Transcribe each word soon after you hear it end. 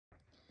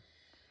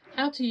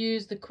How to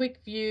use the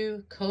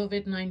QUICKVUE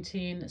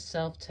COVID-19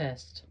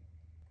 self-test.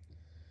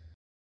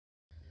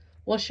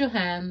 Wash your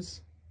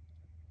hands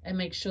and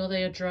make sure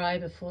they are dry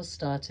before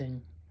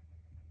starting.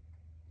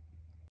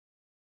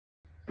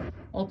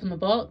 Open the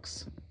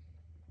box.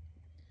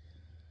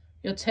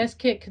 Your test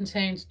kit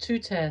contains 2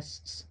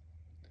 tests.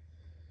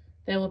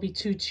 There will be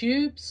 2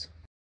 tubes,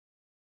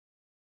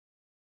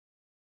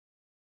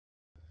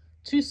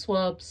 2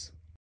 swabs,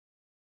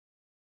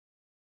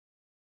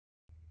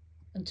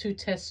 and 2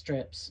 test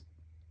strips.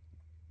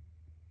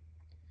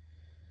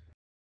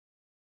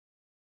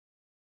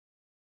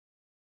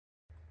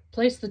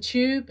 Place the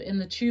tube in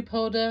the tube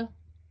holder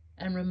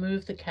and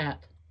remove the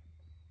cap.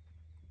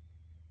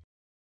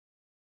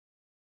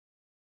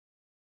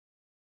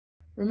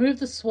 Remove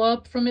the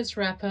swab from its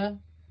wrapper,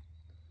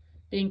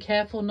 being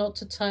careful not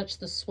to touch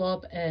the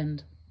swab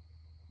end.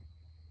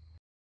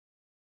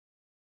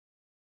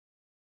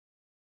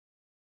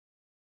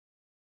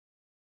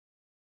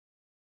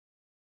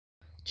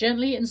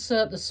 Gently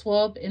insert the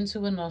swab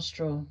into a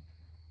nostril.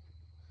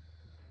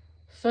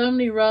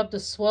 Firmly rub the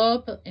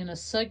swab in a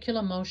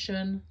circular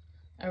motion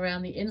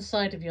around the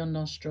inside of your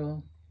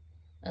nostril,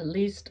 at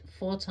least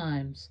 4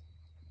 times.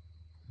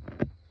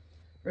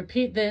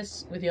 Repeat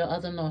this with your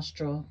other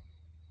nostril.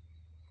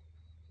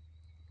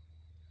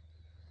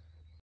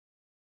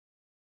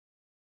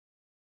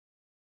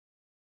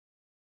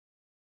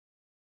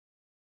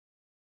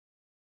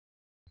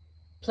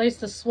 Place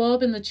the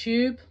swab in the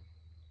tube,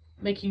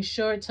 making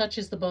sure it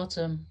touches the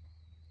bottom.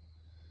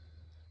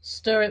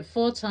 Stir it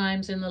 4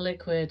 times in the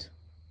liquid.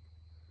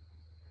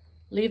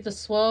 Leave the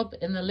swab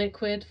in the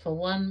liquid for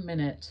 1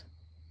 minute.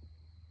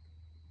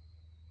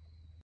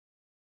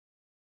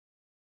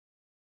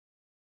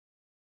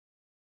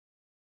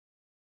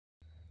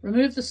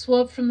 Remove the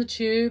swab from the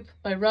tube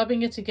by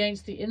rubbing it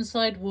against the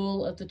inside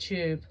wall of the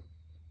tube,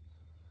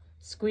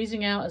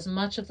 squeezing out as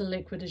much of the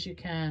liquid as you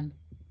can.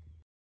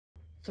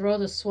 Throw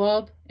the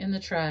swab in the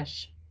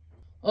trash.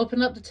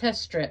 Open up the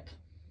test strip.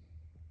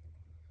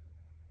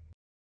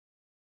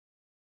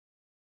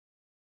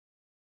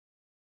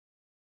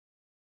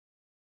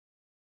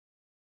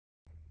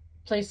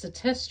 Place the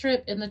test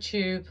strip in the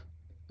tube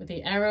with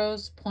the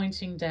arrows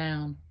pointing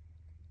down.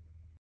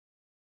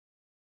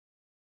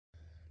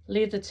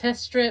 Leave the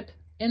test strip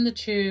in the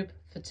tube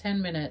for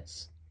 10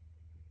 minutes.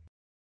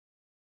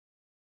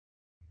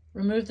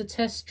 Remove the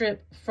test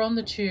strip from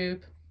the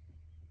tube.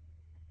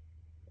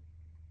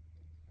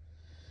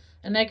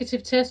 A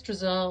negative test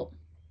result,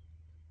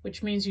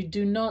 which means you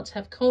do not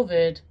have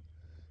COVID,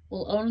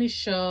 will only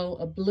show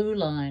a blue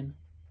line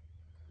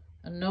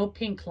and no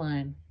pink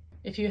line.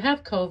 If you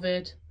have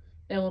COVID,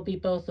 there will be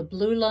both a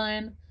blue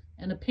line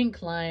and a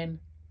pink line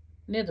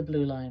near the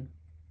blue line.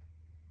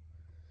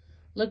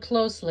 Look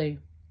closely.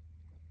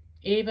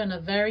 Even a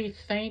very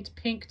faint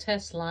pink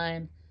test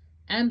line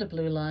and a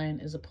blue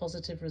line is a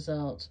positive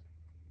result.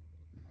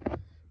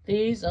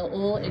 These are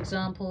all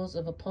examples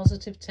of a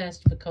positive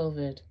test for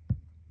COVID.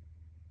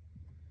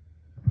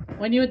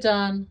 When you are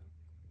done,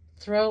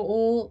 throw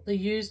all the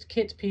used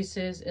kit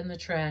pieces in the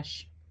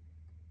trash.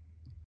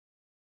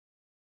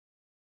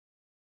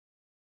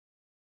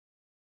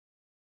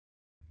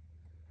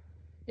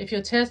 If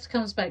your test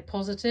comes back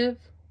positive,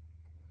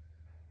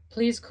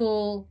 please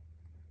call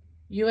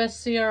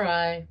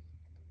USCRI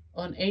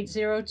on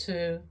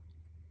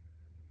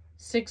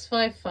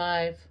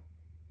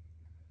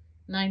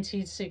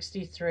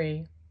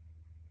 802-655-1963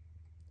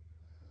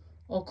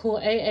 or call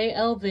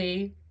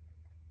AALV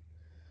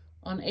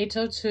on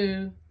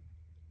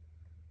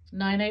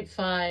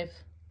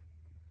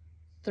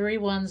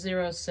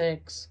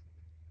 802-985-3106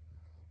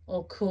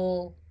 or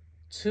call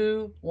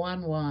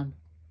 211.